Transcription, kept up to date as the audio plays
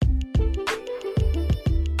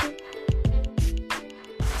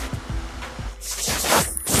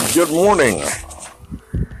Good morning.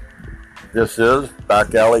 This is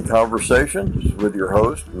Back Alley Conversations with your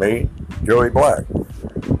host, me, Joey Black.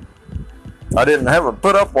 I didn't have it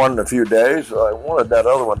put up one in a few days. I wanted that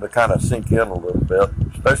other one to kind of sink in a little bit,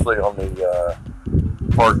 especially on the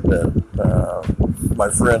part that my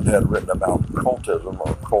friend had written about cultism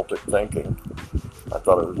or cultic thinking. I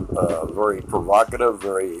thought it was very provocative,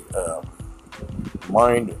 very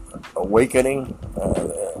mind awakening.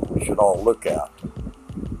 We should all look at.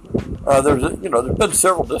 There's been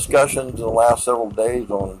several discussions in the last several days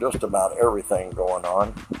on just about everything going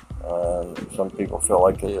on. Some people feel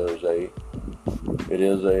like it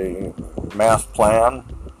is a mass plan,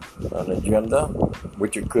 an agenda,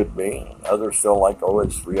 which it could be. Others feel like,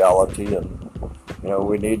 it's reality, and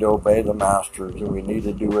we need to obey the masters, and we need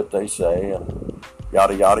to do what they say, and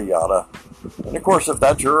yada yada yada. And of course, if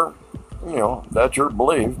that's your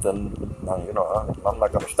belief, then I'm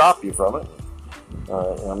not going to stop you from it.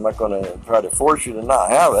 I'm not going to try to force you to not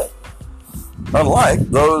have it. Unlike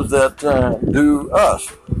those that do us,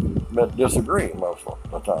 but disagree most of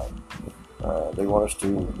the time. They want us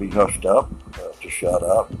to be hushed up, to shut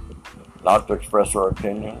up, not to express our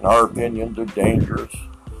opinion. Our opinions are dangerous,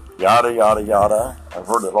 yada, yada, yada. I've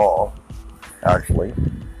heard it all, actually.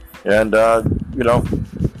 And,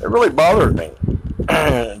 it really bothered me.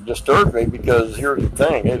 It disturbed me because here's the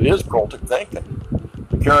thing. It is cultic thinking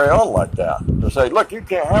to carry on like that. To say, look, you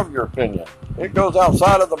can't have your opinion. It goes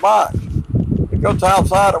outside of the box. It goes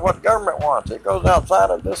outside of what government wants. It goes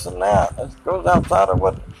outside of this and that. It goes outside of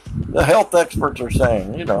what the health experts are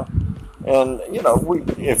saying, And,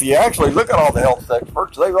 if you actually look at all the health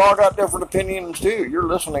experts, they've all got different opinions too. You're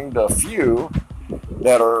listening to a few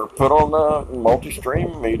that are put on the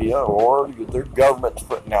multi-stream media, or their government's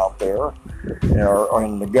putting out there,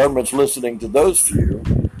 and the government's listening to those few.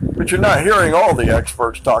 But you're not hearing all the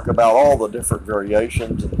experts talk about all the different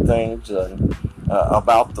variations and things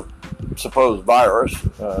about the supposed virus,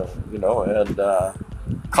 and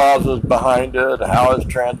causes behind it, how it's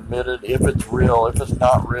transmitted, if it's real, if it's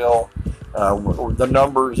not real, the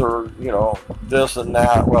numbers are, this and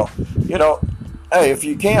that. Well, hey, if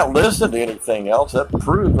you can't listen to anything else, that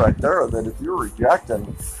proves right there that if you're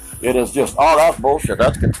rejecting it as just, that's bullshit,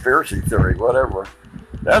 that's conspiracy theory, whatever.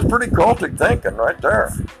 That's pretty cultic thinking right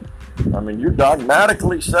there. I mean, you're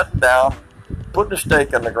dogmatically sitting down, putting a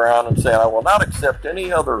stake in the ground and saying, I will not accept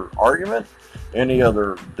any other argument, any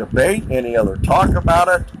other debate, any other talk about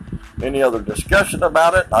it, any other discussion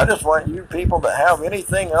about it. I just want you people to have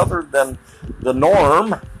anything other than the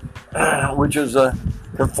norm, which is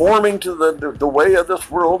conforming to the way of this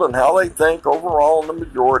world and how they think overall in the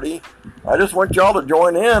majority. I just want y'all to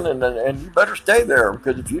join in, and you better stay there,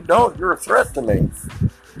 because if you don't, you're a threat to me.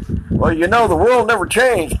 Well, the world never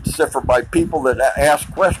changed except for by people that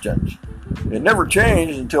ask questions. It never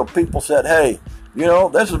changed until people said, hey,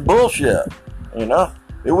 this is bullshit.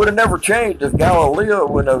 It would have never changed if Galileo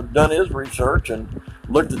would have done his research and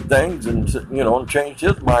looked at things and, and changed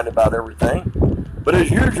his mind about everything. But as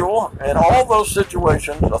usual, in all those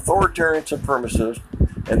situations, authoritarian supremacists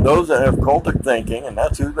and those that have cultic thinking, and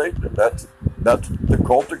that's the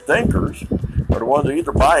cultic thinkers, are the ones that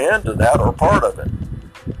either buy into that or part of it.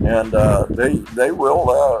 And they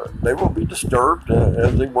will be disturbed,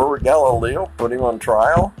 as they were with Galileo, put him on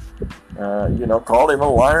trial, called him a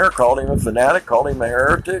liar, called him a fanatic, called him a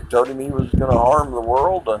heretic, told him he was going to harm the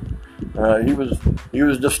world. He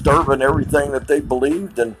was disturbing everything that they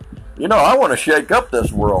believed. And, I want to shake up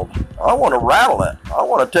this world. I want to rattle it. I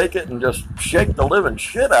want to take it and just shake the living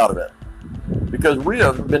shit out of it. Because we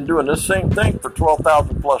have been doing this same thing for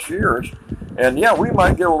 12,000 plus years. And yeah, we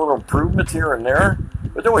might get a little improvements here and there,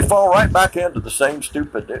 but then we fall right back into the same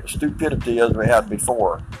stupidity as we had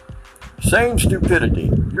before. Same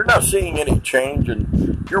stupidity. You're not seeing any change,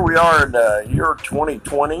 and here we are in the year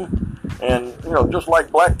 2020, and just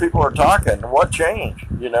like black people are talking, what changed?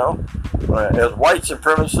 As white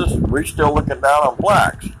supremacists, we're still looking down on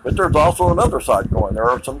blacks, but there's also another side going. There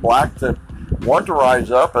are some blacks that want to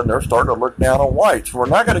rise up, and they're starting to look down on whites. We're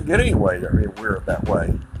not going to get anywhere that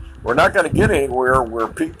way. We're not going to get anywhere where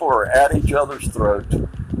people are at each other's throats,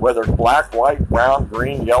 whether it's black, white, brown,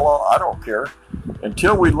 green, yellow, I don't care.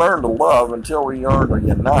 Until we learn to love, until we learn to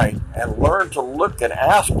unite, and learn to look and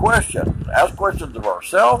ask questions of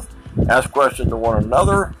ourselves, ask questions of one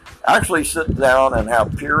another, actually sit down and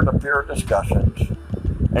have peer-to-peer discussions,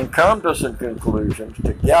 and come to some conclusions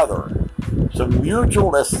together, some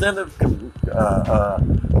mutual incentive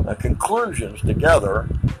conclusions together,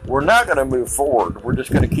 we're not going to move forward. We're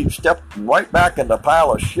just going to keep stepping right back in the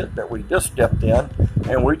pile of shit that we just stepped in,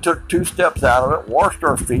 and we took 2 steps out of it, washed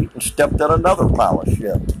our feet, and stepped in another pile of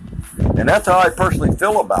shit. And that's how I personally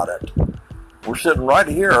feel about it. We're sitting right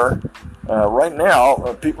here, right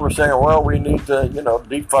now, people are saying, well, we need to,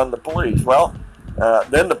 defund the police. Well,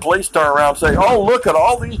 then the police turn around and say, oh, look at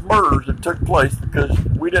all these murders that took place because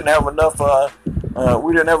we didn't have enough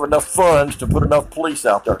funds to put enough police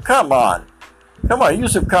out there. Come on,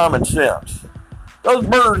 use some common sense. Those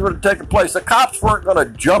murders would have taken place. The cops weren't going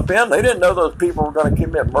to jump in. They didn't know those people were going to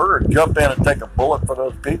commit murder and jump in and take a bullet for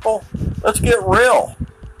those people. Let's get real.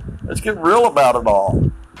 Let's get real about it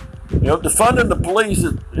all. Defunding the police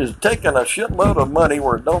is taking a shitload of money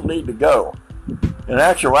where it don't need to go. In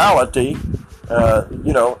actuality,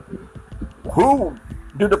 who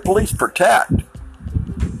do the police protect?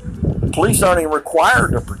 The police aren't even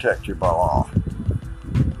required to protect you by law.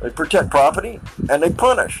 They protect property and they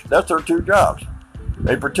punish. That's their two jobs.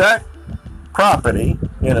 They protect property,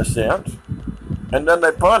 in a sense, and then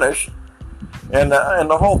they punish. And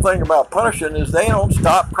the whole thing about punishing is they don't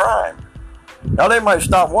stop crime. Now, they might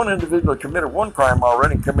stop one individual that committed one crime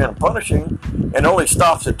already and come in and punish him, and only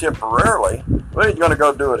stops it temporarily. Well, he's going to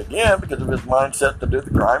go do it again because of his mindset to do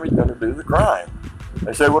the crime. He's going to do the crime.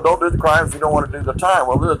 They say, well, don't do the crime if you don't want to do the time.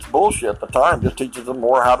 Well, that's bullshit. The time just teaches them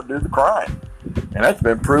more how to do the crime. And that's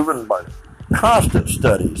been proven by constant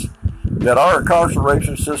studies that our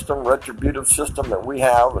incarceration system, retributive system that we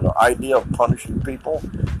have, and the idea of punishing people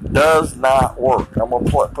does not work. I'm going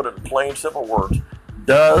to put it in plain, simple words.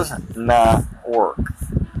 Does not work.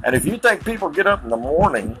 And if you think people get up in the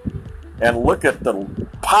morning and look at the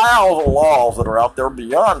piles of laws that are out there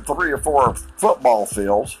beyond 3 or 4 football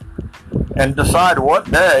fields and decide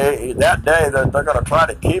that day that they're going to try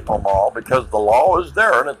to keep them all because the law is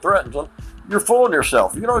there and it threatens them, you're fooling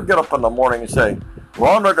yourself. You don't get up in the morning and say,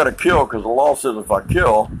 well, I'm not going to kill because the law says if I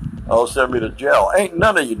kill, they'll send me to jail. Ain't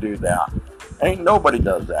none of you do that. Ain't nobody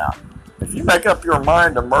does that. If you make up your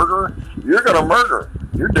mind to murder, you're going to murder.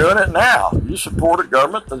 You're doing it now. You support a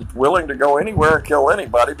government that's willing to go anywhere and kill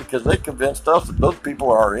anybody because they convinced us that those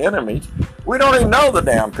people are our enemies. We don't even know the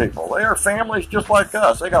damn people. They are families just like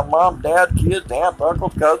us. They got mom, dad, kids, aunts,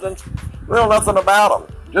 uncles, cousins. We know nothing about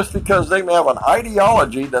them. Just because they may have an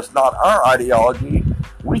ideology that's not our ideology,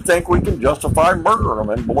 we think we can justify murdering them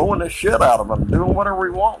and blowing the shit out of them and doing whatever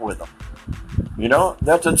we want with them.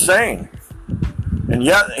 That's insane. And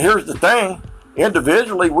yet, here's the thing.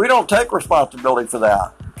 Individually, we don't take responsibility for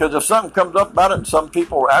that. Because if something comes up about it and some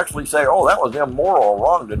people actually say, oh, that was immoral or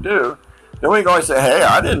wrong to do, then we can always say, hey,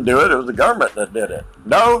 I didn't do it. It was the government that did it.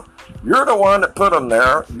 No, you're the one that put them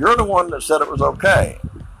there. You're the one that said it was okay.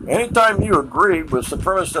 Anytime you agree with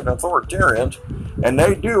supremacists and authoritarians and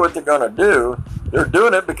they do what they're going to do, they're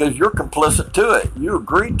doing it because you're complicit to it. You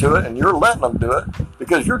agreed to it and you're letting them do it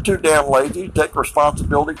because you're too damn lazy to take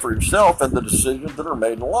responsibility for yourself and the decisions that are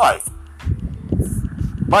made in life.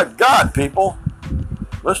 My God, people,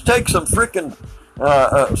 let's take some freaking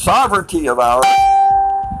sovereignty of ours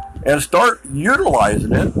and start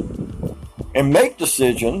utilizing it and make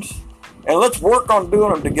decisions, and let's work on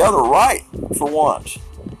doing them together right for once.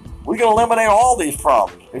 We can eliminate all these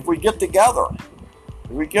problems if we get together.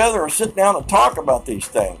 If we gather and sit down and talk about these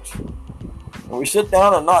things. And we sit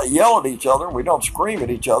down and not yell at each other, and we don't scream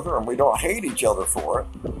at each other, and we don't hate each other for it.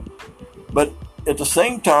 But at the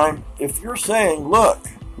same time, if you're saying, look,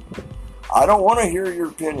 I don't want to hear your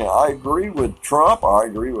opinion. I agree with Trump. I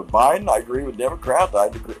agree with Biden. I agree with Democrats.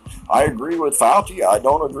 I agree with Fauci. I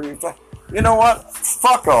don't agree with Fauci. You know what?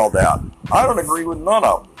 Fuck all that. I don't agree with none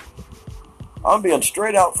of them. I'm being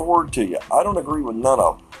straight out forward to you. I don't agree with none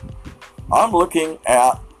of them. I'm looking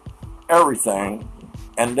at everything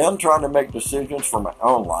and then trying to make decisions for my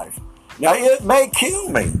own life. Now, it may kill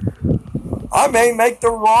me. I may make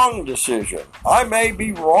the wrong decision. I may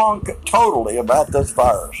be wrong totally about this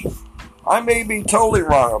virus. I may be totally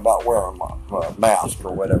wrong about wearing a mask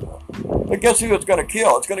or whatever. But guess who it's going to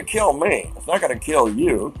kill? It's going to kill me. It's not going to kill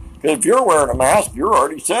you. Because if you're wearing a mask, you're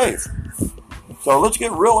already safe. So let's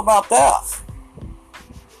get real about that.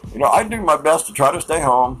 I do my best to try to stay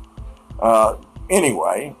home.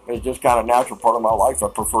 Anyway, it's just kind of a natural part of my life. I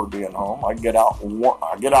prefer being home. I get out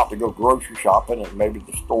to go grocery shopping and maybe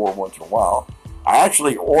the store once in a while. I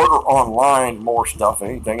actually order online more stuff than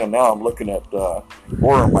anything, and now I'm looking at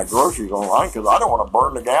ordering my groceries online because I don't want to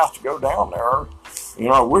burn the gas to go down there.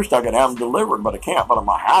 I wish I could have them delivered, but I can't. But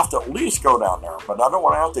I have to at least go down there. But I don't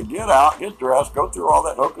want to have to get out, get dressed, go through all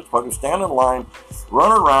that hocus pocus, stand in line,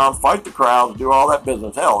 run around, fight the crowds, do all that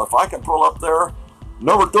business. Hell, if I can pull up there,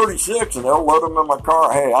 number 36, and they'll load them in my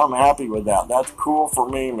car, hey, I'm happy with that. That's cool for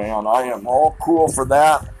me, man. I am all cool for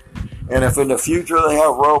that. And if in the future they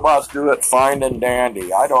have robots do it, fine and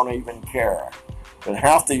dandy. I don't even care. And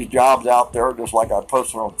half these jobs out there, just like I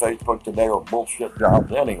posted on Facebook today, are bullshit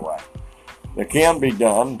jobs anyway. That can be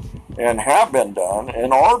done and have been done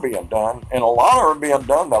and are being done, and a lot are being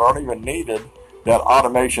done that aren't even needed, that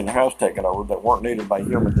automation has taken over, that weren't needed by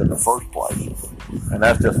humans in the first place. And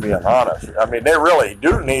that's just being honest. I mean, they really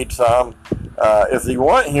do need some. If you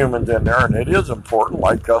want humans in there, and it is important,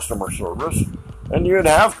 like customer service, and you'd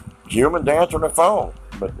have humans answering the phone.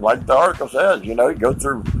 But like the article says, you go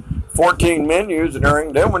through 14 menus and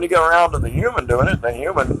everything. Then when you get around to the human doing it, the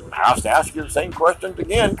human has to ask you the same questions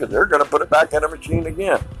again because they're going to put it back in the machine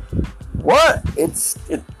again. What? It's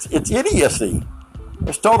idiocy.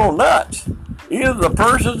 It's total nuts. Either the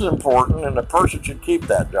person's important and the person should keep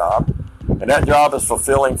that job, and that job is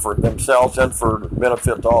fulfilling for themselves and for the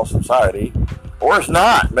benefit to all society, or it's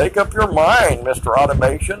not. Make up your mind, Mr.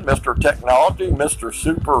 Automation, Mr. Technology, Mr.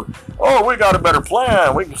 Super, oh, we got a better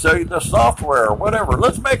plan. We can sell you this software, whatever.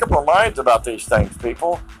 Let's make up our minds about these things,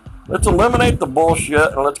 people. Let's eliminate the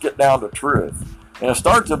bullshit and let's get down to truth. And it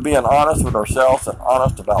starts with being honest with ourselves and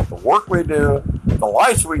honest about the work we do, the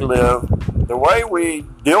lives we live, the way we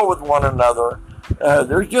deal with one another.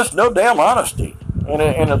 There's just no damn honesty. And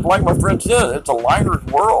it's like my friend said, it's a liar's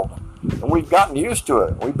world. And we've gotten used to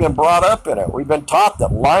it. We've been brought up in it. We've been taught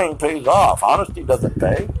that lying pays off. Honesty doesn't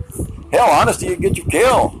pay. Hell, honesty will get you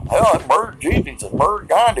killed. Hell, it murdered Jesus. It murdered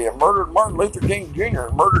Gandhi. It murdered Martin Luther King Jr.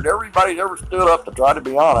 It murdered everybody that ever stood up to try to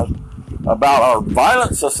be honest about our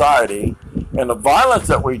violent society and the violence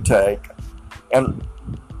that we take. And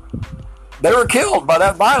they were killed by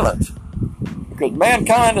that violence. Because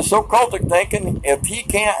mankind is so cultic thinking, if he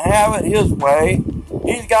can't have it his way,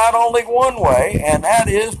 he's got only one way, and that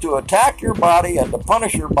is to attack your body and to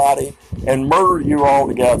punish your body and murder you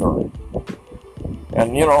altogether.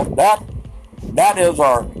 And that is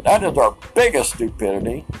our biggest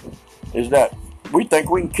stupidity, is that we think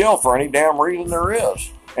we can kill for any damn reason there is.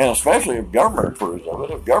 And especially if government approves of it.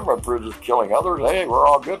 If government approves of killing others, hey, we're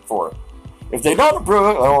all good for it. If they don't approve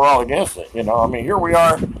it, then we're all against it. Here we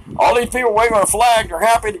are. All these people waving a flag, they're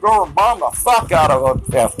happy to go over and bomb the fuck out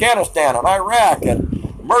of Afghanistan and Iraq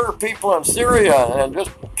and murder people in Syria and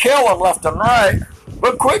just kill them left and right.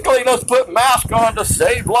 But quickly, let's put masks on to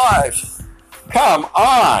save lives. Come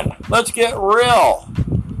on. Let's get real.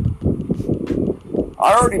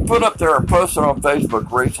 I already put up there and posted on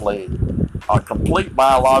Facebook recently a complete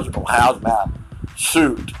biological hazmat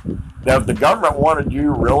suit. Now, if the government wanted you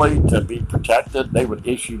really to be protected, they would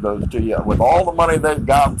issue those to you. With all the money they've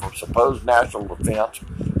got for supposed national defense,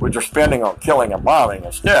 which are spending on killing and bombing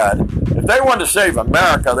instead, if they wanted to save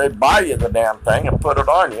America, they'd buy you the damn thing and put it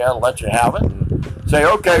on you and let you have it and say,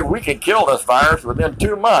 okay, we can kill this virus within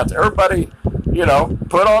 2 months. Everybody,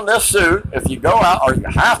 put on this suit. If you go out, or you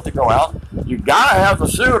have to go out, you got to have the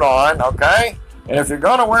suit on, okay? And if you're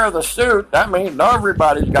going to wear the suit, that means not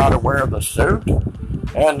everybody's got to wear the suit.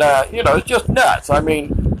 And, it's just nuts. I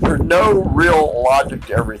mean, there's no real logic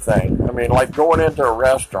to everything. I mean, like going into a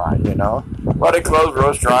restaurant, Well, they closed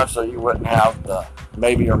restaurants so you wouldn't have the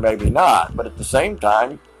maybe or maybe not. But at the same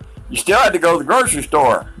time, you still had to go to the grocery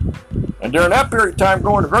store. And during that period of time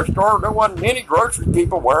going to the grocery store, there wasn't any grocery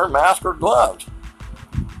people wearing masks or gloves.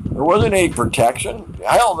 There wasn't any protection.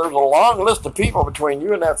 Hell, there's a long list of people between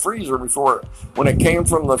you and that freezer when it came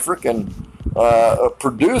from the freaking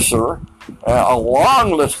producer. A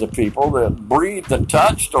long list of people that breathed and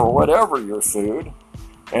touched or whatever your food.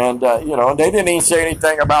 And, they didn't even say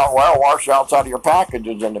anything about, wash outside of your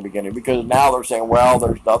packages in the beginning, because now they're saying,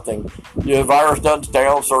 there's nothing. The virus doesn't stay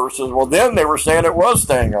on surfaces. Well, then they were saying it was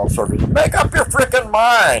staying on surfaces. Make up your freaking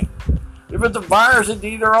mind. If it's a virus, it's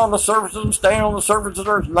either on the surfaces and staying on the surfaces,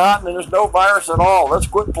 or it's not, and then there's no virus at all. Let's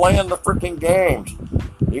quit playing the freaking games.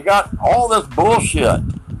 You got all this bullshit.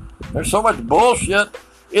 There's so much bullshit.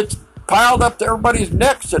 It's piled up to everybody's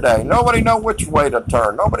necks today. Nobody knows which way to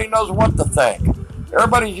turn. Nobody knows what to think.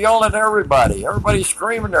 Everybody's yelling at everybody. Everybody's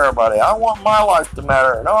screaming at everybody. I want my life to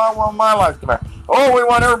matter. No, I want my life to matter. Oh, we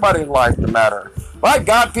want everybody's life to matter. My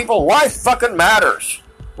God, people, life fucking matters.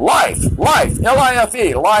 Life,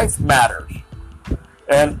 L-I-F-E, life matters.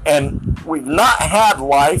 And we've not had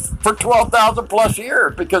life for 12,000 plus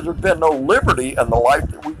years because there's been no liberty in the life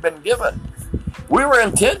that we've been given. We were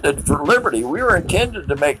intended for liberty. We were intended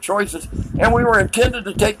to make choices, and we were intended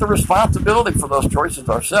to take the responsibility for those choices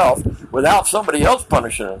ourselves without somebody else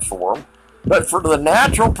punishing us for them. But for the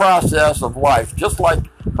natural process of life, just like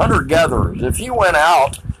hunter-gatherers, if he went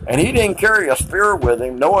out and he didn't carry a spear with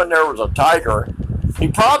him, knowing there was a tiger, he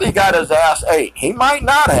probably got his ass ate. He might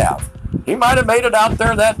not have. He might have made it out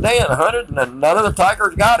there that day and hunted, and none of the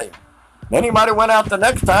tigers got him. Then he might have went out the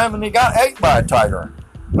next time and he got ate by a tiger.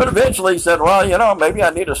 But eventually he said, well, maybe I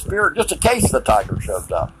need a spear just in case the tiger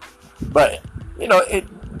shows up. But,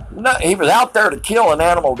 he was out there to kill an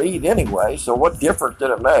animal to eat anyway, so what difference did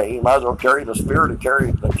it make? He might as well carry the spear to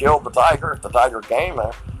kill the tiger if the tiger came,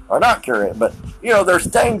 or not carry it. But, there's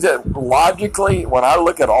things that logically, when I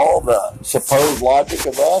look at all the supposed logic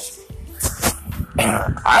of us,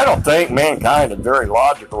 I don't think mankind is very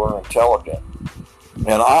logical or intelligent.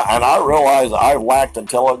 And I realize I've lacked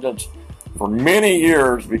intelligence for many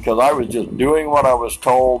years because I was just doing what I was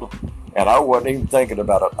told, and I wasn't even thinking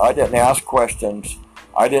about it. I didn't ask questions.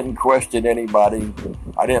 I didn't question anybody.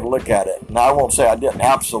 I didn't look at it. Now, I won't say I didn't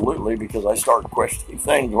absolutely, because I started questioning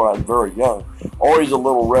things when I was very young. Always a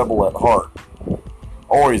little rebel at heart.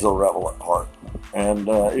 Always a rebel at heart. And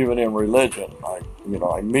even in religion, I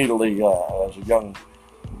immediately, as a young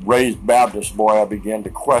raised Baptist boy, I began to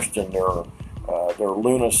question their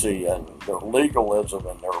lunacy and their legalism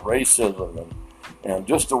and their racism and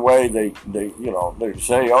just the way they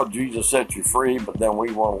say, oh, Jesus set you free, but then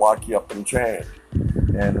we want to lock you up in chains.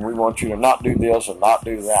 And we want you to not do this and not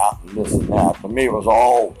do that and this and that. To me, it was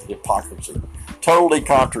all hypocrisy. Totally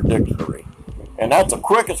contradictory. And that's the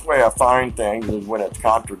quickest way I find things, is when it's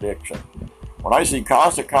contradiction. When I see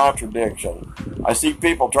constant contradiction, I see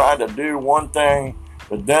people trying to do one thing,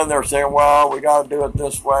 but then they're saying, well, we got to do it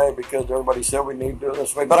this way because everybody said we need to do it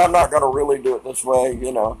this way, but I'm not going to really do it this way,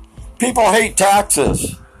 People hate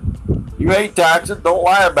taxes. You hate taxes, don't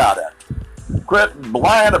lie about it. Quit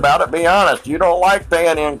lying about it, be honest. You don't like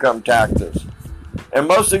paying income taxes. And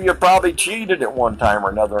most of you probably cheated at one time or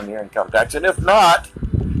another on your income tax. And if not,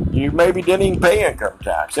 you maybe didn't even pay income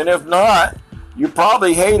tax. And if not, you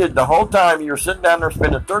probably hated the whole time you were sitting down there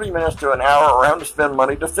spending 30 minutes to an hour or having to spend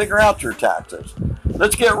money to figure out your taxes.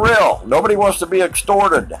 Let's get real. Nobody wants to be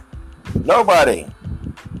extorted. Nobody.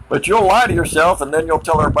 But you'll lie to yourself, and then you'll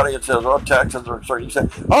tell everybody it says, oh, taxes are extorted. You say,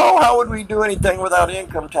 oh, how would we do anything without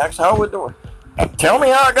income tax? How would do it? Tell me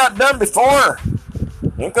how it got done before.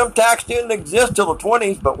 Income tax didn't exist till the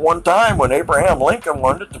 20s, but one time when Abraham Lincoln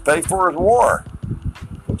wanted it to pay for his war.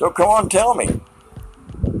 So come on, tell me.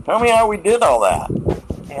 Tell me how we did all that.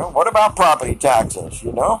 What about property taxes,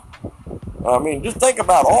 I mean, just think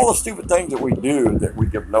about all the stupid things that we do that we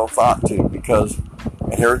give no thought to because,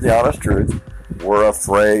 and here's the honest truth, we're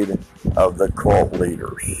afraid of the cult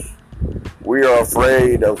leaders. We are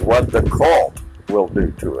afraid of what the cult will do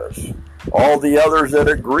to us. All the others that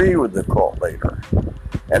agree with the cult leader.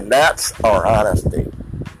 And that's our honesty.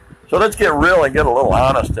 So let's get real and get a little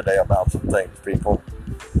honest today about some things, people.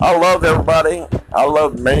 I love everybody. I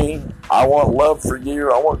love me. I want love for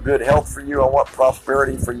you. I want good health for you. I want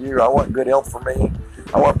prosperity for you. I want good health for me.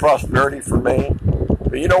 I want prosperity for me.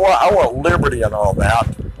 But you know what? I want liberty and all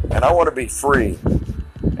that. And I want to be free.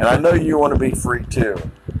 And I know you want to be free too.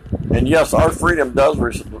 And yes, our freedom does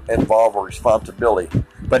involve a responsibility,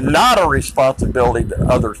 but not a responsibility that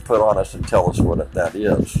others put on us and tell us what that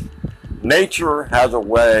is. Nature has a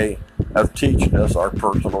way of teaching us our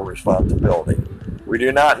personal responsibility. We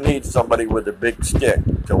do not need somebody with a big stick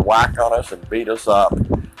to whack on us and beat us up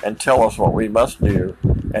and tell us what we must do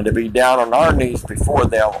and to be down on our knees before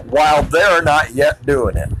them while they're not yet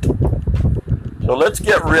doing it. So let's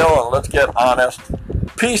get real and let's get honest.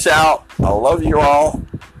 Peace out. I love you all.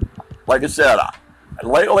 Like I said,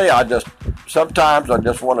 lately sometimes I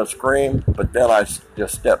just want to scream, but then I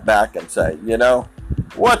just step back and say,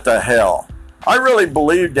 what the hell? I really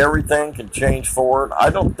believed everything can change forward. I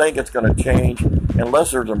don't think it's going to change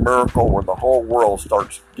unless there's a miracle where the whole world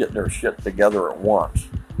starts getting their shit together at once.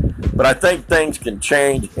 But I think things can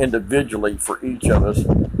change individually for each of us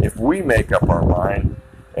if we make up our mind.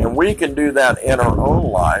 And we can do that in our own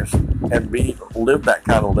lives and live that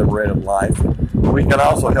kind of liberated life. We can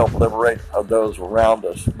also help liberate those around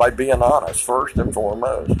us by being honest, first and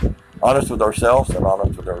foremost. Honest with ourselves and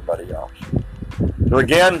honest with everybody else. So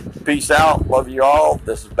again, peace out. Love you all.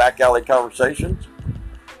 This is Back Alley Conversations.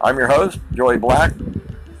 I'm your host, Joey Black.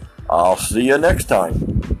 I'll see you next time.